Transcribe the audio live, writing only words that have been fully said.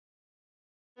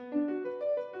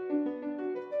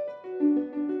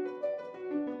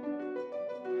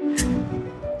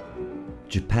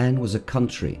Japan was a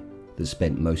country that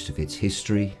spent most of its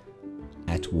history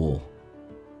at war.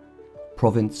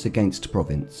 Province against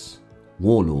province,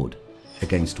 warlord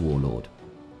against warlord.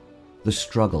 The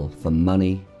struggle for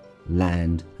money,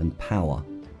 land and power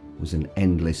was an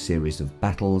endless series of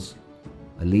battles,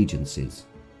 allegiances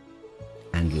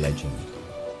and legend.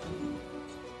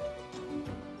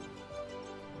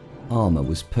 Armour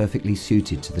was perfectly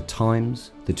suited to the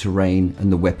times, the terrain and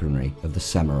the weaponry of the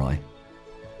samurai.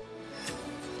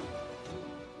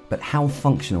 But how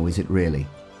functional is it really?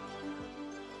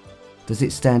 Does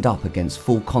it stand up against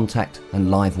full contact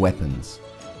and live weapons?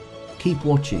 Keep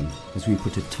watching as we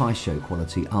put a Taisho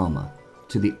quality armour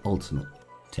to the ultimate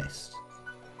test.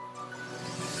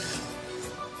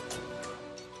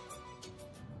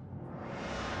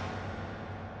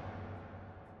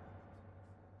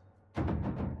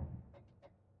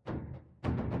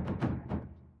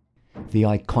 The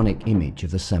iconic image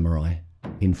of the samurai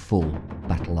in full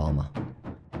battle armour.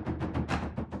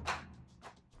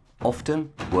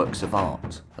 Often works of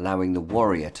art, allowing the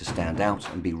warrior to stand out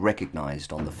and be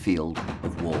recognised on the field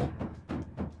of war.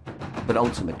 But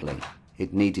ultimately,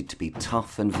 it needed to be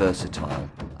tough and versatile,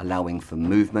 allowing for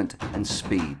movement and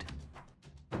speed.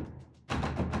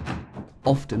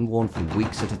 Often worn for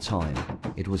weeks at a time,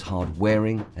 it was hard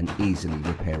wearing and easily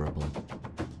repairable.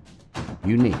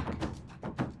 Unique,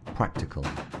 practical,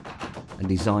 and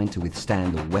designed to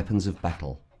withstand the weapons of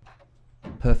battle,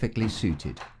 perfectly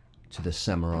suited to the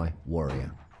samurai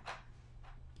warrior.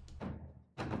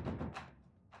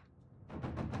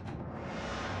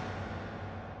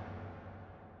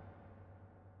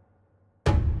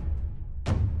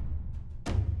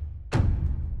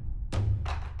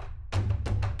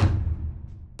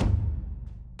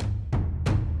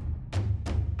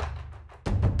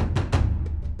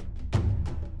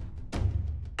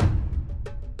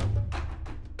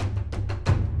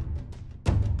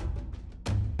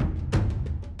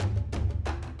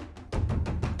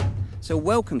 So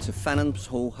welcome to Phantom's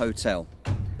Hall Hotel,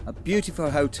 a beautiful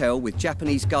hotel with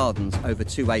Japanese gardens over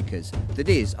 2 acres that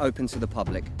is open to the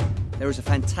public. There is a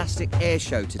fantastic air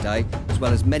show today, as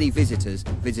well as many visitors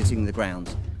visiting the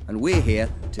grounds, and we're here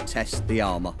to test the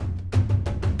armour.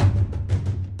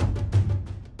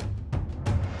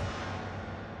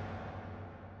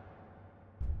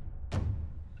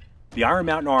 The Iron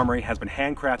Mountain Armory has been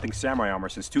handcrafting samurai armor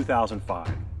since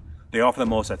 2005. They offer the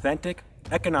most authentic,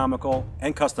 economical,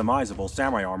 and customizable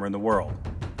samurai armor in the world.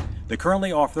 They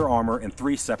currently offer their armor in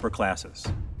 3 separate classes.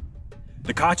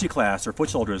 The Kachi class, or foot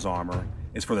soldiers armor,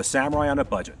 is for the samurai on a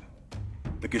budget.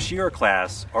 The Gashira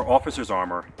class, or officer's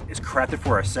armor, is crafted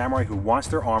for a samurai who wants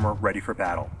their armor ready for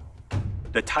battle.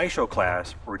 The Taisho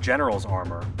class, or general's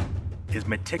armor, is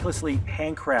meticulously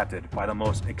handcrafted by the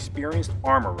most experienced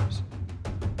armorers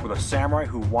for the samurai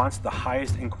who wants the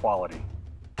highest in quality.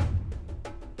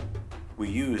 We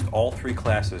used all 3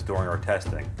 classes during our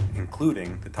testing,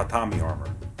 including the tatami armor.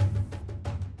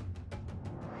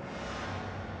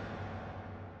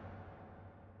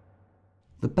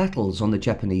 The battles on the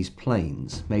Japanese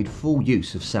plains made full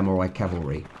use of samurai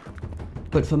cavalry.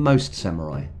 But for most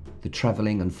samurai, the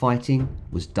travelling and fighting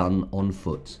was done on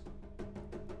foot.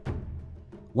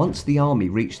 Once the army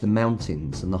reached the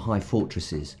mountains and the high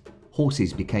fortresses,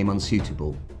 horses became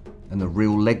unsuitable and the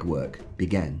real legwork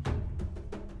began.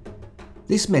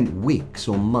 This meant weeks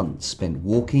or months spent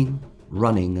walking,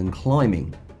 running and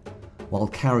climbing, while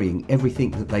carrying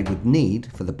everything that they would need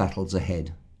for the battles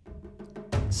ahead.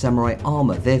 Samurai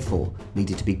armour therefore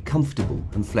needed to be comfortable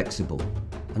and flexible,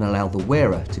 and allow the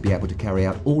wearer to be able to carry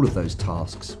out all of those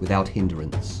tasks without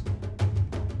hindrance.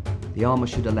 The armour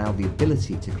should allow the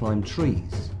ability to climb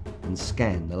trees and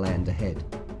scan the land ahead.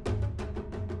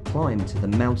 Climb to the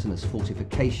mountainous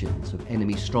fortifications of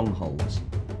enemy strongholds,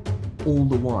 all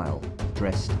the while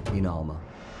dressed in armour.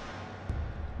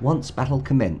 Once battle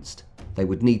commenced, they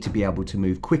would need to be able to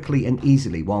move quickly and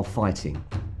easily while fighting.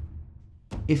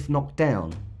 If knocked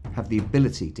down, have the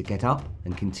ability to get up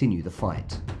and continue the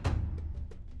fight.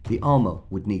 The armour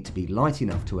would need to be light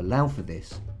enough to allow for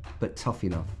this, but tough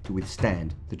enough to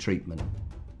withstand the treatment.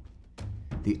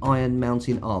 The Iron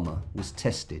Mountain armour was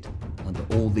tested under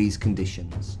all these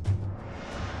conditions.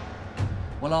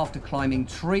 Well, after climbing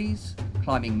trees,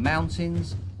 climbing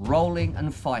mountains, rolling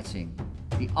and fighting,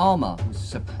 the armour was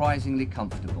surprisingly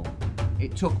comfortable.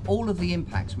 It took all of the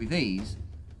impacts with ease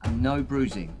and no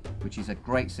bruising, which is a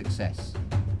great success.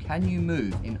 Can you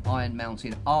move in Iron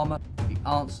Mountain armour? The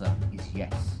answer is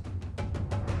yes.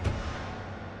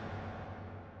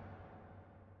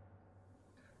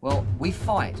 Well, we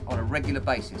fight on a regular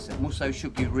basis at Muso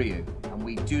Shugyo Ryu, and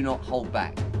we do not hold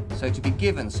back. So to be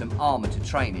given some armour to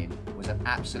train in was an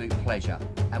absolute pleasure,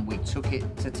 and we took it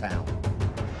to town.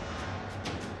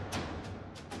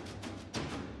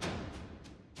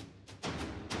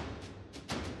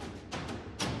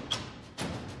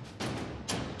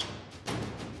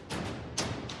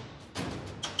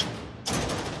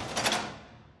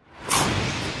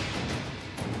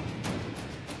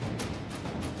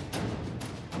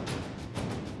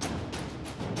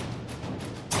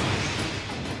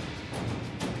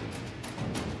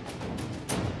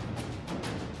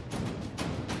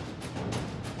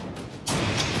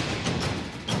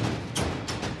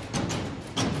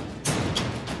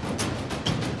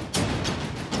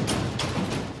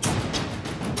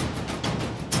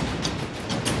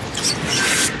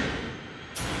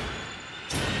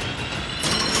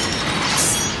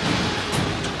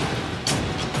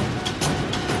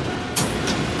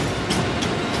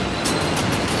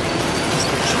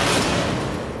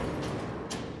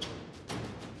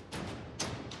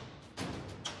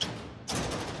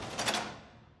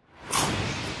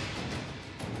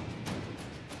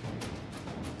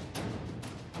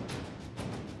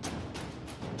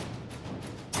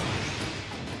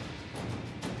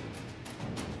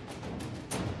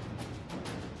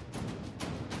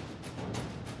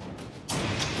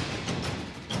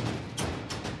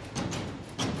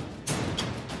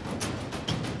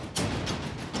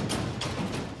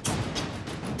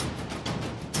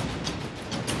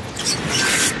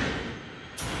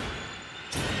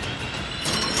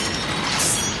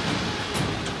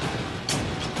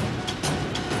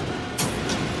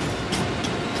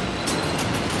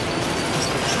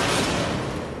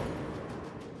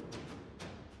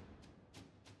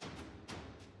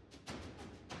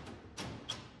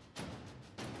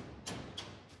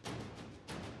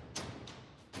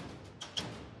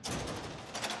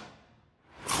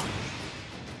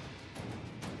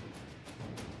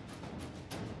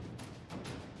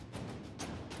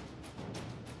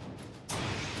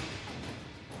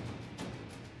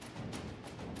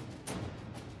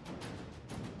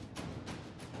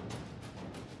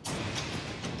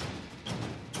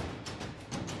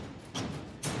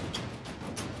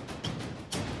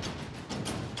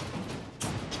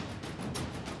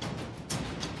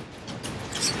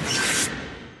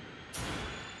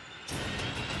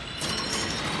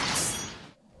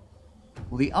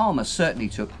 Well, the armour certainly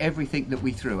took everything that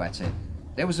we threw at it.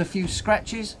 There was a few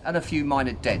scratches and a few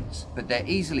minor dents, but they're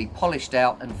easily polished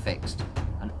out and fixed.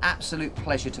 An absolute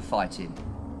pleasure to fight in.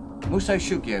 Muso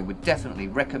Shugyo would definitely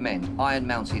recommend Iron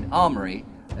Mountain Armory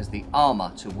as the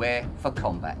armour to wear for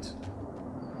combat.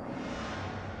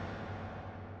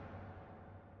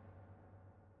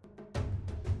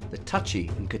 The tachi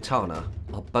and katana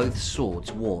are both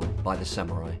swords worn by the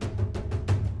samurai.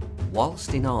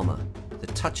 Whilst in armour, the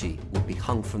tachi will be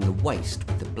hung from the waist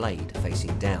with the blade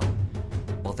facing down,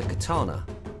 while the katana,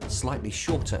 slightly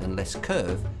shorter and less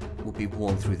curved, will be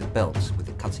worn through the belts with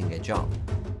the cutting edge up.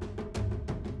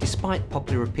 Despite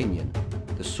popular opinion,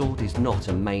 the sword is not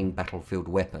a main battlefield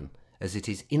weapon, as it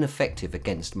is ineffective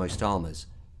against most armours.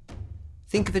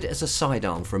 Think of it as a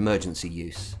sidearm for emergency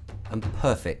use, and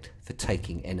perfect for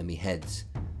taking enemy heads.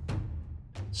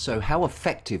 So how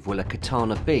effective will a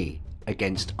katana be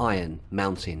against Iron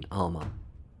Mountain armour?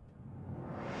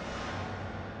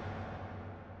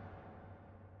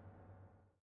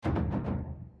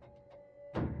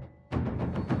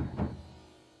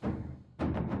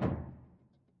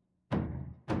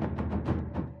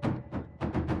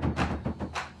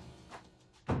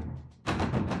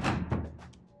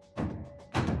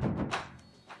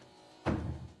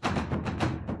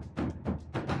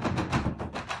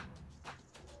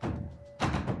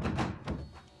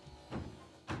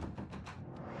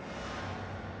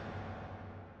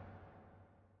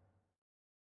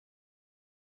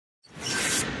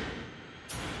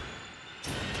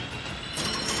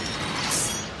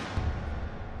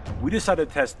 We decided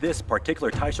to test this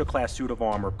particular Taisho class suit of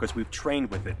armor because we've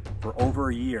trained with it for over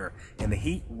a year in the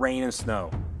heat, rain, and snow,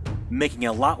 making it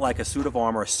a lot like a suit of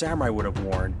armor a samurai would have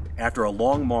worn after a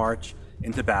long march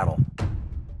into battle.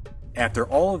 After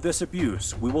all of this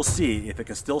abuse, we will see if it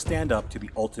can still stand up to the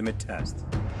ultimate test.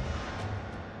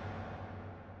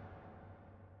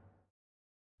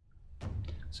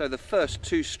 So the first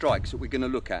two strikes that we're going to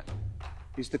look at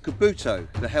is the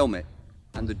kabuto, the helmet,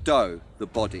 and the do, the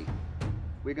body.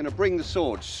 We're going to bring the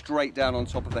sword straight down on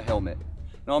top of the helmet.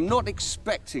 Now I'm not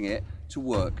expecting it to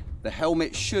work. The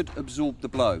helmet should absorb the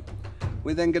blow.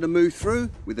 We're then going to move through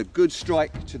with a good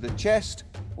strike to the chest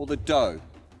or the do.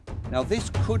 Now this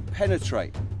could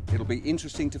penetrate. It'll be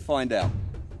interesting to find out.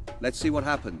 Let's see what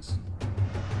happens.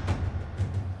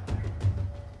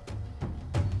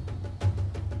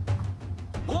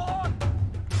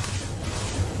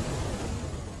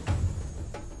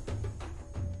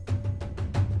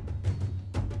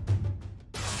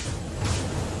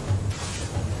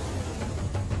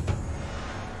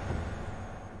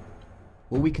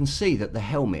 Well, we can see that the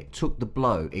helmet took the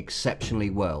blow exceptionally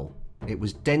well. It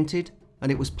was dented and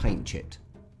it was paint chipped.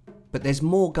 But there's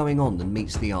more going on than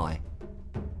meets the eye.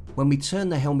 When we turn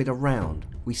the helmet around,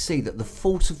 we see that the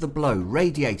force of the blow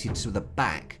radiated to the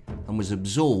back and was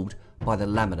absorbed by the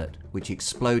laminate, which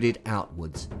exploded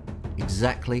outwards,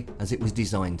 exactly as it was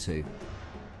designed to.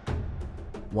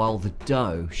 While the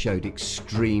dough showed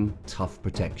extreme tough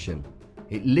protection.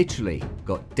 It literally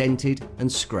got dented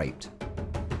and scraped.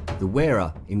 The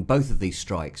wearer in both of these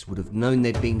strikes would have known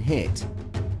they'd been hit,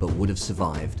 but would have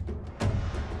survived.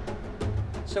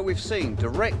 So we've seen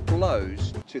direct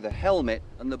blows to the helmet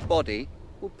and the body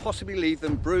will possibly leave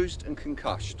them bruised and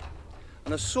concussed.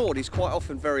 And a sword is quite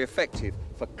often very effective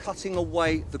for cutting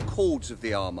away the cords of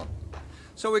the armour.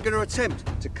 So we're going to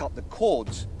attempt to cut the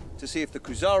cords to see if the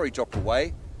kuzari drop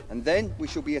away, and then we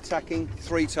shall be attacking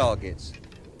 3 targets.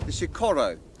 The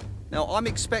shikoro. Now I'm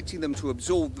expecting them to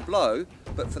absorb the blow,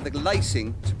 but for the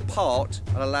lacing to part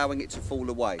and allowing it to fall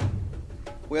away.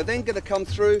 We are then going to come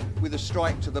through with a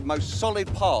strike to the most solid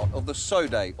part of the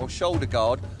sode or shoulder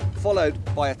guard, followed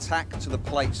by attack to the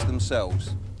plates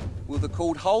themselves. Will the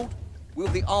cord hold? Will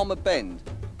the armour bend?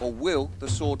 Or will the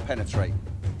sword penetrate?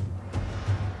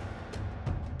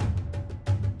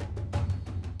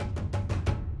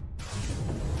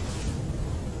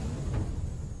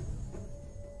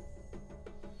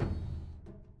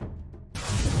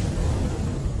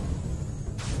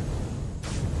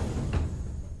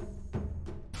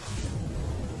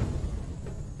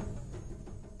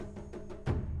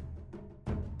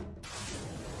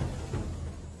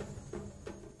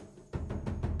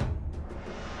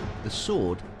 The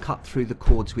sword cut through the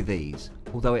cords with ease,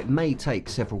 although it may take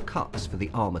several cuts for the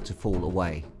armour to fall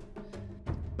away.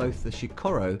 Both the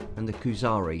shikoro and the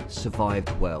kuzari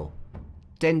survived well.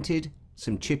 Dented,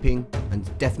 some chipping,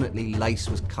 and definitely lace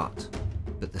was cut,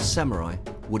 but the samurai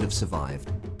would have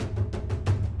survived.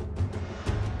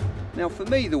 Now for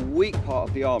me, the weak part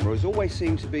of the armour has always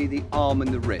seemed to be the arm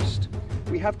and the wrist.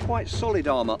 We have quite solid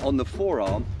armour on the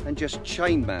forearm and just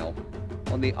chainmail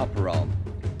on the upper arm.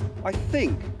 I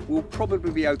think we'll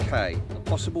probably be okay. A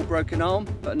possible broken arm,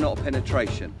 but not a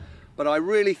penetration. But I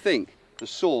really think the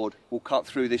sword will cut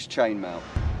through this chainmail.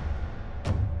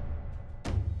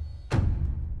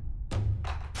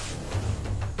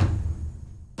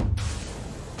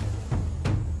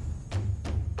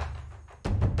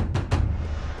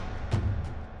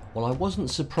 Well, I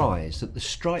wasn't surprised that the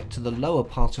strike to the lower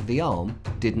part of the arm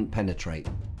didn't penetrate.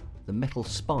 The metal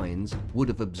spines would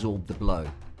have absorbed the blow.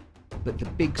 But the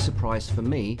big surprise for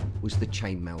me was the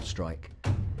chainmail strike.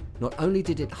 Not only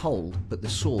did it hold, but the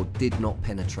sword did not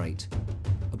penetrate.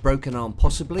 A broken arm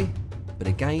possibly, but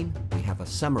again, we have a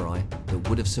samurai that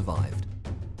would have survived.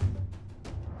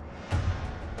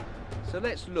 So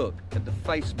let's look at the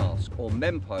face mask or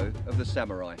mempo of the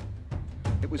samurai.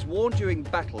 It was worn during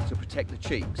battle to protect the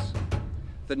cheeks.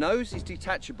 The nose is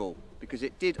detachable because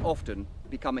it did often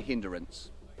become a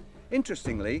hindrance.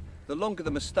 Interestingly, the longer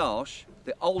the moustache,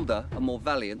 the older and more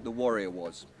valiant the warrior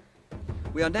was.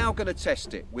 We are now going to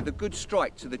test it with a good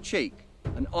strike to the cheek,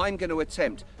 and I'm going to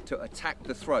attempt to attack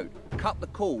the throat, cut the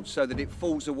cord so that it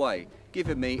falls away,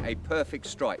 giving me a perfect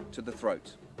strike to the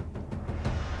throat.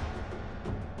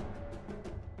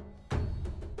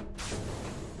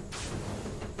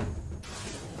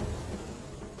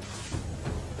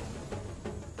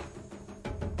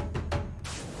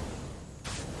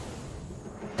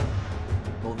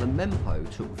 Well, the mempo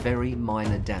took very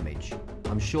minor damage.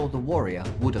 I'm sure the warrior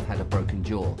would have had a broken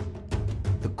jaw.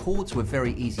 The cords were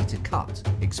very easy to cut,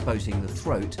 exposing the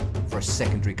throat for a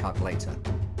secondary cut later.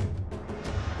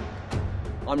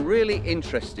 I'm really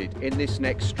interested in this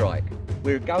next strike.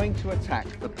 We're going to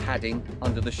attack the padding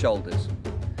under the shoulders.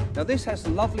 Now this has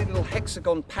lovely little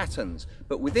hexagon patterns,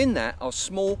 but within that are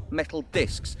small metal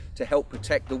discs to help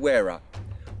protect the wearer.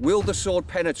 Will the sword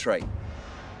penetrate?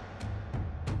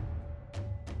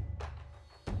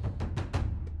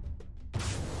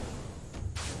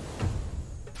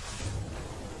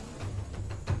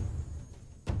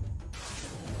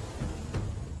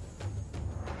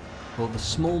 Well, the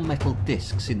small metal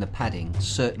discs in the padding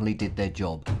certainly did their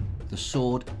job. The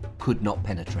sword could not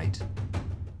penetrate.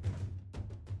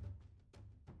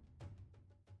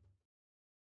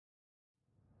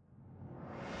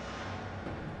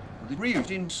 The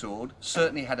Ryujin sword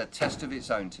certainly had a test of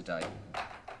its own today.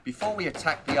 Before we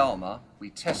attack the armour, we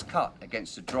test cut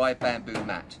against a dry bamboo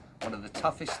mat, one of the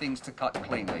toughest things to cut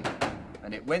cleanly,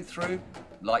 and it went through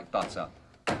like butter.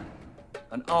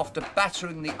 And after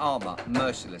battering the armour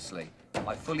mercilessly,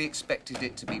 I fully expected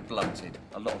it to be blunted.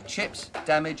 A lot of chips,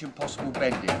 damage and possible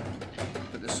bending.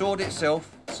 But the sword itself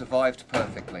survived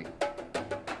perfectly.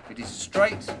 It is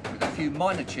straight with a few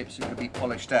minor chips that could be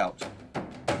polished out.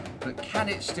 But can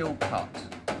it still cut?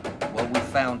 Well, we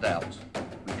found out.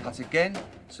 We cut again,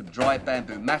 some dry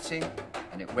bamboo matting,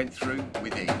 and it went through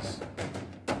with ease.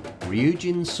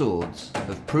 Ryujin swords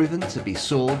have proven to be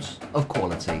swords of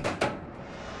quality.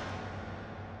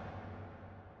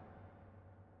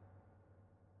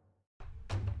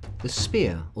 The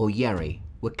spear, or yari,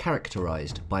 were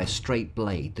characterised by a straight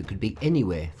blade that could be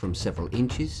anywhere from several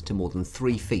inches to more than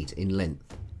 3 feet in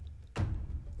length.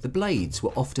 The blades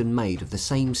were often made of the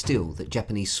same steel that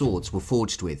Japanese swords were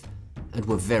forged with, and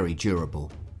were very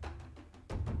durable.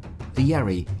 The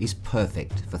yari is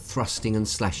perfect for thrusting and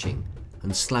slashing,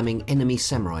 and slamming enemy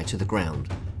samurai to the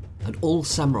ground, and all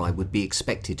samurai would be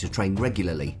expected to train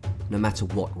regularly, no matter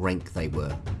what rank they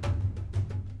were.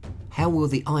 How will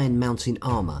the Iron Mountain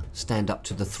Armour stand up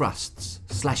to the thrusts,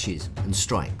 slashes and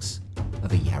strikes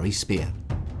of a yari spear?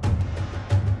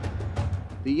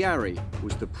 The yari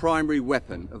was the primary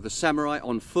weapon of the samurai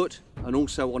on foot and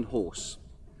also on horse.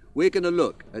 We're going to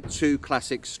look at 2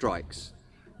 classic strikes,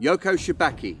 Yoko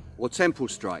Shibaki or temple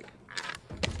strike,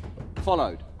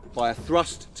 followed by a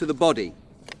thrust to the body.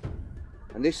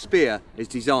 And this spear is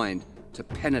designed to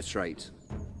penetrate.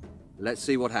 Let's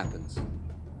see what happens.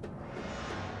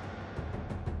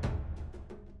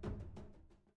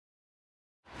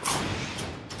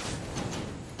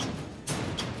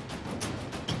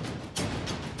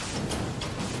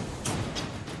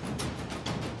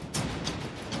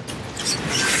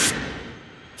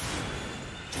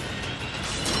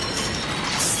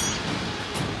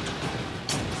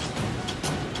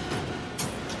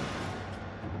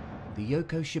 The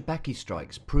Yoko Shibaki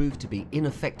strikes proved to be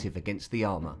ineffective against the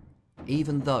armour,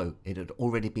 even though it had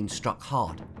already been struck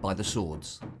hard by the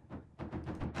swords.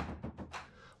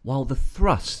 While the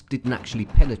thrusts didn't actually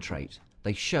penetrate,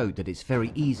 they showed that it's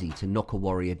very easy to knock a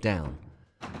warrior down.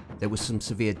 There was some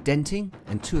severe denting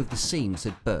and 2 of the seams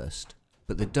had burst,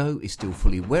 but the do is still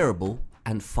fully wearable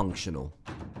and functional.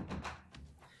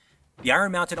 The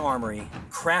Iron Mountain Armory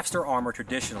crafts their armor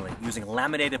traditionally using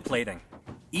laminated plating.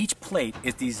 Each plate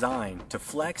is designed to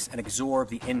flex and absorb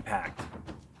the impact.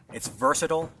 It's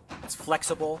versatile, it's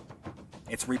flexible,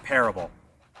 it's repairable.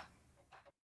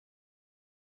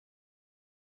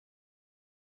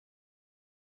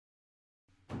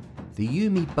 The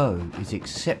yumi bow is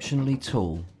exceptionally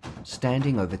tall,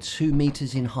 standing over 2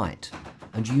 meters in height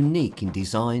and unique in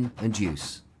design and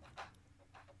use.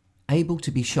 Able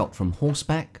to be shot from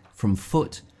horseback, from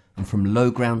foot and from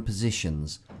low ground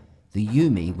positions, the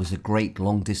yumi was a great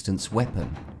long-distance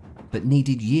weapon, but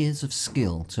needed years of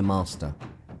skill to master.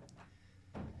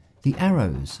 The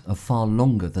arrows are far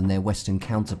longer than their Western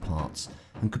counterparts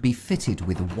and could be fitted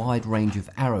with a wide range of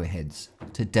arrowheads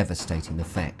to devastating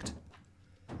effect.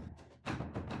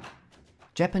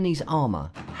 Japanese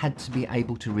armour had to be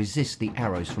able to resist the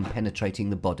arrows from penetrating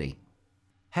the body.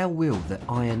 How will the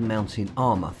Iron Mountain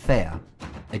Armour fare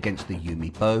against the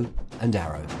yumi bow and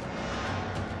arrow?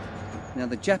 Now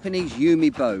the Japanese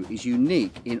yumi bow is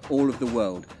unique in all of the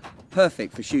world,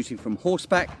 perfect for shooting from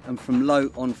horseback and from low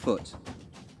on foot.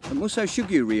 At Muso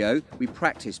Shugyo Ryu we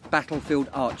practice battlefield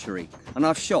archery and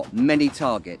I've shot many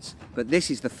targets, but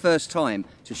this is the first time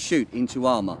to shoot into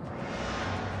armour.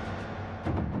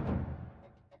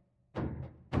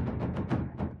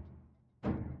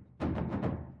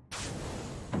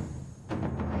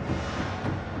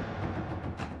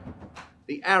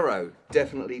 The arrow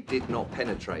definitely did not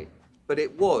penetrate, but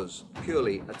it was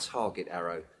purely a target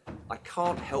arrow. I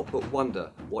can't help but wonder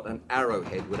what an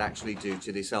arrowhead would actually do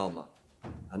to this armour,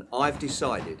 and I've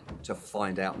decided to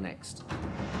find out next.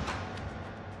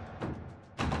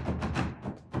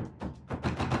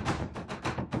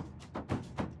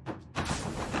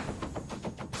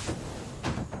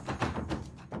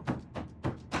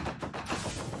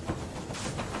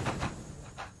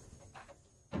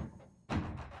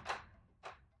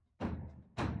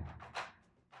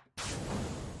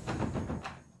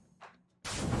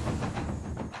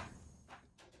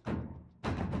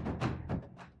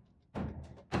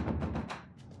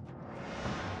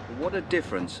 What a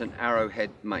difference an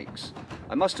arrowhead makes.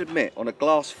 I must admit, on a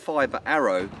glass fibre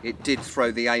arrow, it did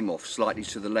throw the aim off slightly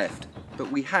to the left, but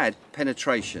we had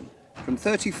penetration. From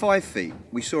 35 feet,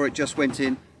 we saw it just went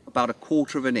in about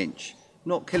 1/4 inch,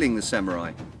 not killing the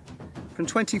samurai. From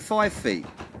 25 feet,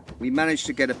 we managed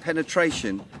to get a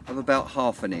penetration of about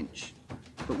 1/2 inch.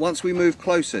 But once we moved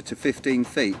closer to 15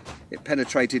 feet, it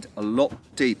penetrated a lot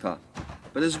deeper.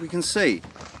 But as we can see,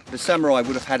 the samurai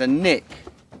would have had a nick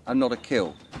and not a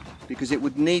kill, because it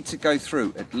would need to go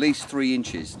through at least 3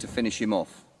 inches to finish him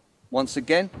off. Once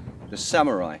again, the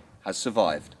samurai has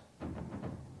survived.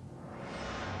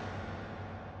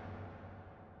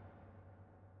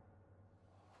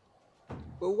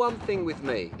 Well, one thing with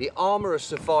me, the armour has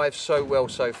survived so well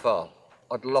so far,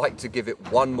 I'd like to give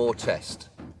it one more test.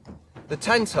 The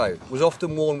tanto was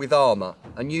often worn with armour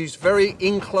and used very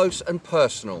in-close and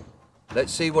personal.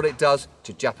 Let's see what it does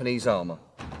to Japanese armour.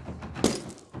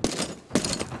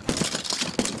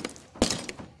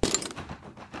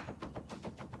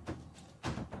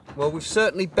 Well, we've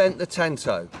certainly bent the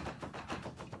tanto,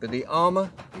 but the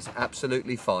armour is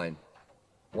absolutely fine.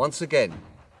 Once again,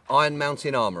 Iron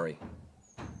Mountain Armory.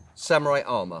 Samurai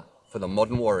armour for the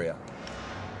modern warrior.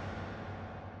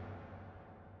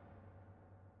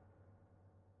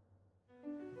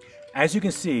 As you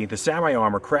can see, the samurai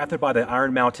armor crafted by the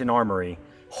Iron Mountain Armory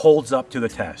holds up to the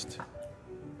test.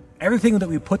 Everything that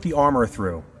we put the armor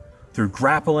through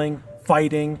grappling,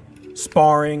 fighting,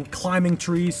 sparring, climbing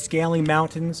trees, scaling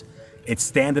mountains, it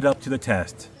standed up to the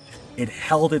test. It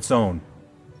held its own.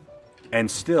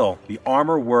 And still, the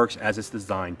armor works as it's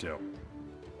designed to.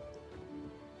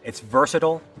 It's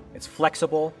versatile, it's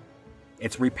flexible,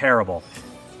 it's repairable.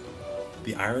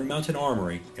 The Iron Mountain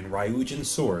Armory and Ryujin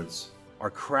swords are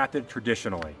crafted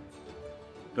traditionally.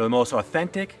 They're the most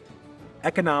authentic,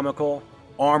 economical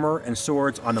armor and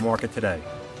swords on the market today.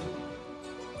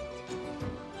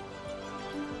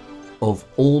 Of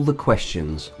all the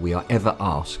questions we are ever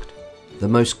asked, the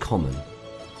most common,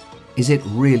 is it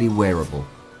really wearable?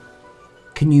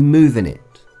 Can you move in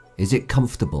it? Is it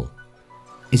comfortable?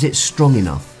 Is it strong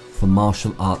enough for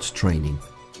martial arts training?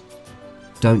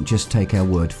 Don't just take our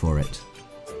word for it.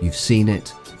 You've seen it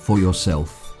for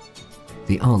yourself.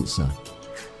 The answer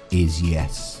is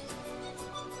yes.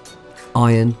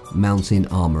 Iron Mountain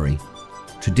Armory.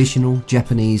 Traditional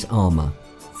Japanese armour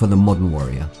for the modern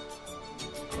warrior.